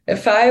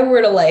If I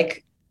were to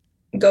like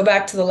go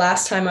back to the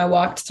last time I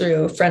walked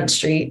through Front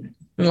Street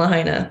in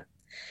Lahaina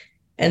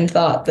and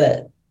thought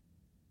that,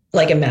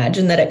 like,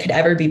 imagine that it could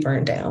ever be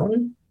burned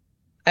down,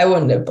 I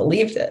wouldn't have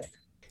believed it.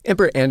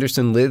 Ember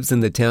Anderson lives in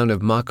the town of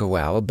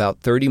Makawao,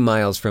 about 30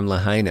 miles from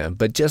Lahaina,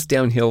 but just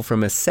downhill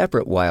from a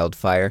separate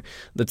wildfire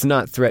that's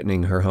not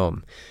threatening her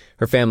home.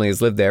 Her family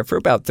has lived there for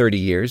about 30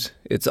 years.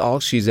 It's all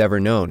she's ever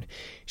known.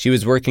 She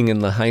was working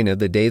in Lahaina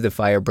the day the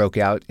fire broke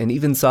out and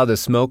even saw the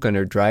smoke on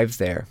her drive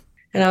there.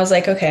 And I was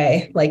like,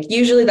 okay, like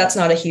usually that's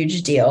not a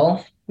huge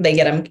deal. They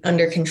get them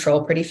under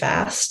control pretty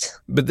fast.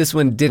 But this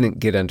one didn't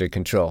get under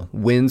control.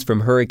 Winds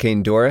from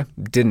Hurricane Dora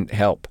didn't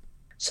help.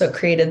 So it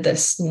created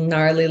this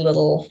gnarly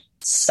little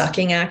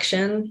sucking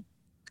action.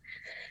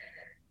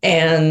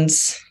 And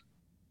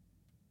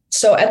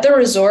so at the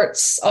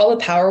resorts, all the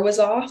power was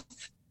off.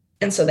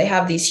 And so they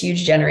have these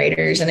huge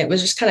generators, and it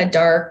was just kind of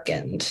dark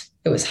and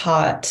it was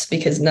hot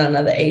because none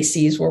of the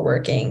ACs were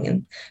working.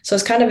 And so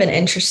it's kind of an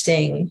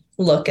interesting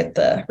look at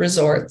the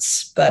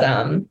resorts. But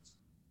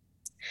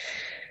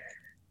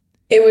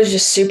it was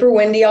just super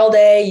windy all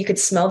day. You could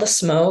smell the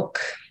smoke.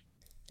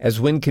 As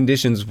wind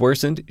conditions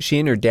worsened, she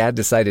and her dad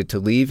decided to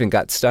leave and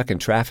got stuck in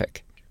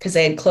traffic. Because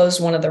they had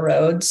closed one of the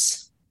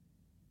roads,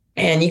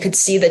 and you could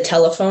see the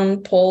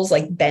telephone poles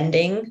like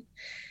bending,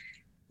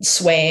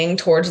 swaying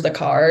towards the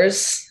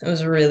cars. It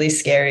was really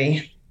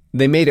scary.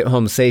 They made it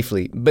home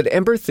safely, but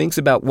Ember thinks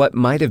about what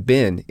might have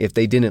been if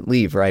they didn't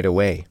leave right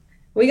away.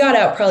 We got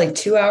out probably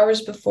 2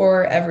 hours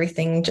before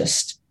everything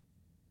just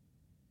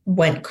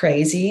went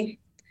crazy.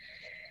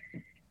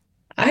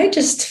 I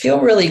just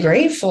feel really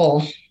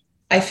grateful.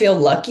 I feel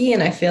lucky,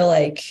 and I feel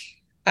like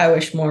I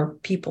wish more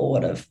people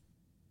would have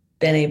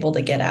been able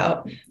to get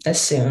out as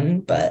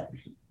soon, but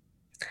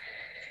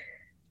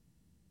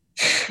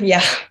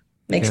yeah,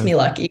 makes me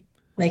lucky,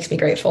 makes me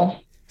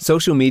grateful.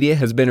 Social media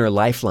has been her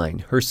lifeline,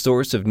 her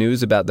source of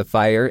news about the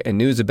fire and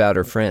news about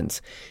her friends.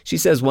 She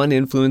says one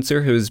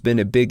influencer who has been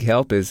a big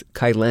help is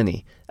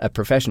Kaileni, a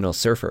professional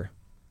surfer.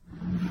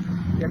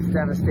 It's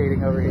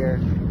devastating over here.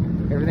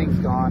 Everything's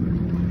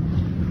gone.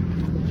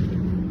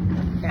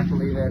 Can't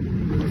believe it.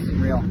 This is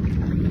real.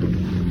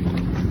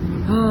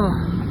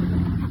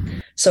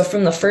 So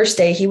from the first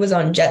day, he was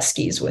on jet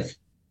skis with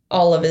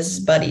all of his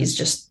buddies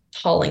just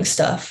hauling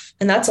stuff.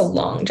 And that's a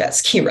long jet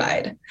ski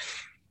ride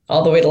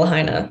all the way to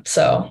Lahaina.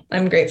 So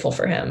I'm grateful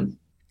for him.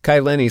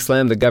 Kaileni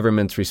slammed the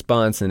government's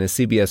response in a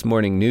CBS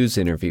Morning News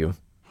interview.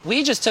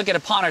 We just took it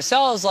upon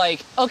ourselves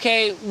like,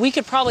 okay, we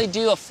could probably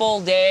do a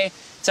full day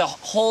to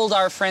hold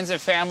our friends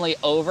and family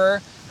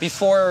over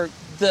before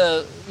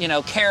the,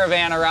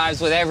 caravan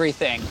arrives with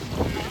everything.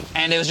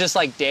 And it was just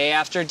like day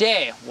after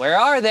day. Where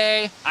are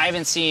they? I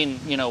haven't seen,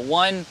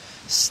 one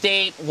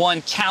state,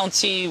 one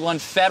county, one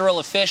federal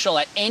official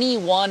at any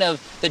one of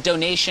the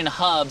donation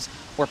hubs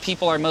where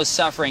people are most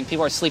suffering.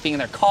 People are sleeping in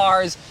their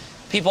cars.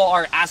 People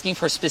are asking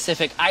for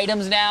specific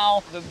items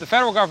now. The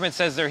federal government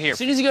says they're here. As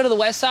soon as you go to the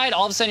west side,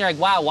 all of a sudden you're like,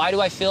 wow, why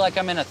do I feel like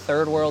I'm in a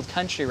third world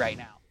country right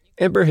now?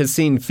 Ember has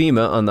seen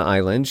FEMA on the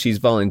island. She's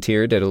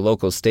volunteered at a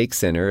local stake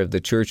center of the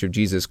Church of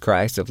Jesus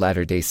Christ of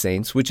Latter-day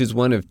Saints, which is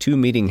one of 2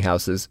 meeting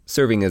houses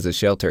serving as a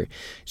shelter.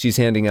 She's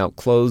handing out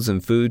clothes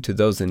and food to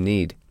those in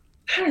need.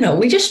 I don't know.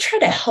 We just try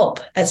to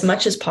help as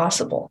much as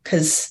possible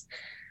because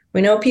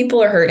we know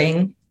people are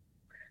hurting.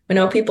 We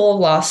know people have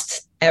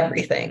lost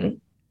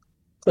everything,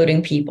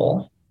 including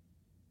people.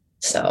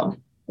 So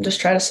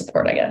just try to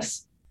support, I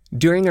guess.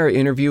 During our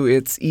interview,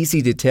 it's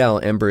easy to tell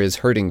Ember is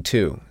hurting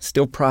too,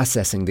 still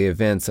processing the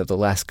events of the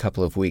last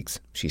couple of weeks.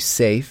 She's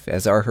safe,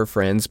 as are her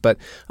friends, but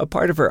a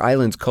part of her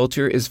island's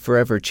culture is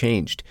forever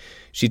changed.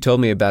 She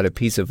told me about a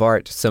piece of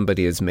art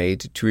somebody has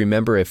made to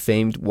remember a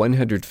famed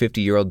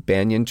 150-year-old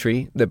banyan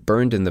tree that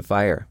burned in the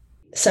fire.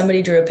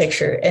 Somebody drew a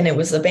picture, and it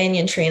was the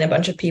banyan tree and a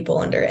bunch of people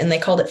under it, and they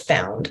called it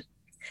Found.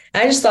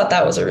 I just thought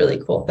that was a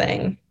really cool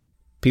thing.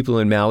 People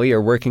in Maui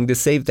are working to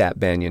save that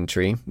banyan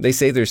tree. They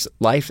say there's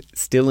life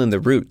still in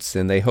the roots,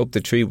 and they hope the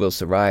tree will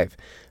survive,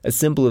 a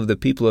symbol of the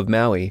people of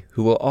Maui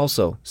who will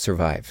also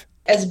survive.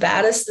 As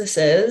bad as this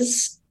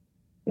is,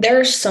 there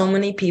are so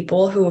many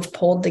people who have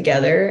pulled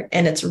together,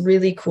 and it's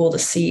really cool to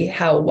see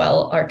how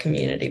well our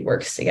community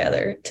works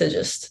together to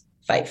just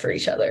fight for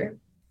each other.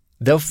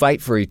 They'll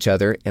fight for each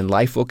other, and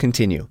life will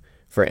continue.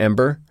 For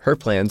Ember, her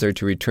plans are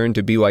to return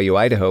to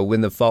BYU-Idaho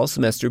when the fall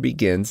semester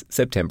begins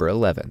September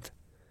 11th.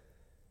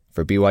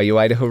 For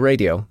BYU-Idaho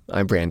Radio,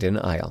 I'm Brandon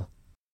Isle.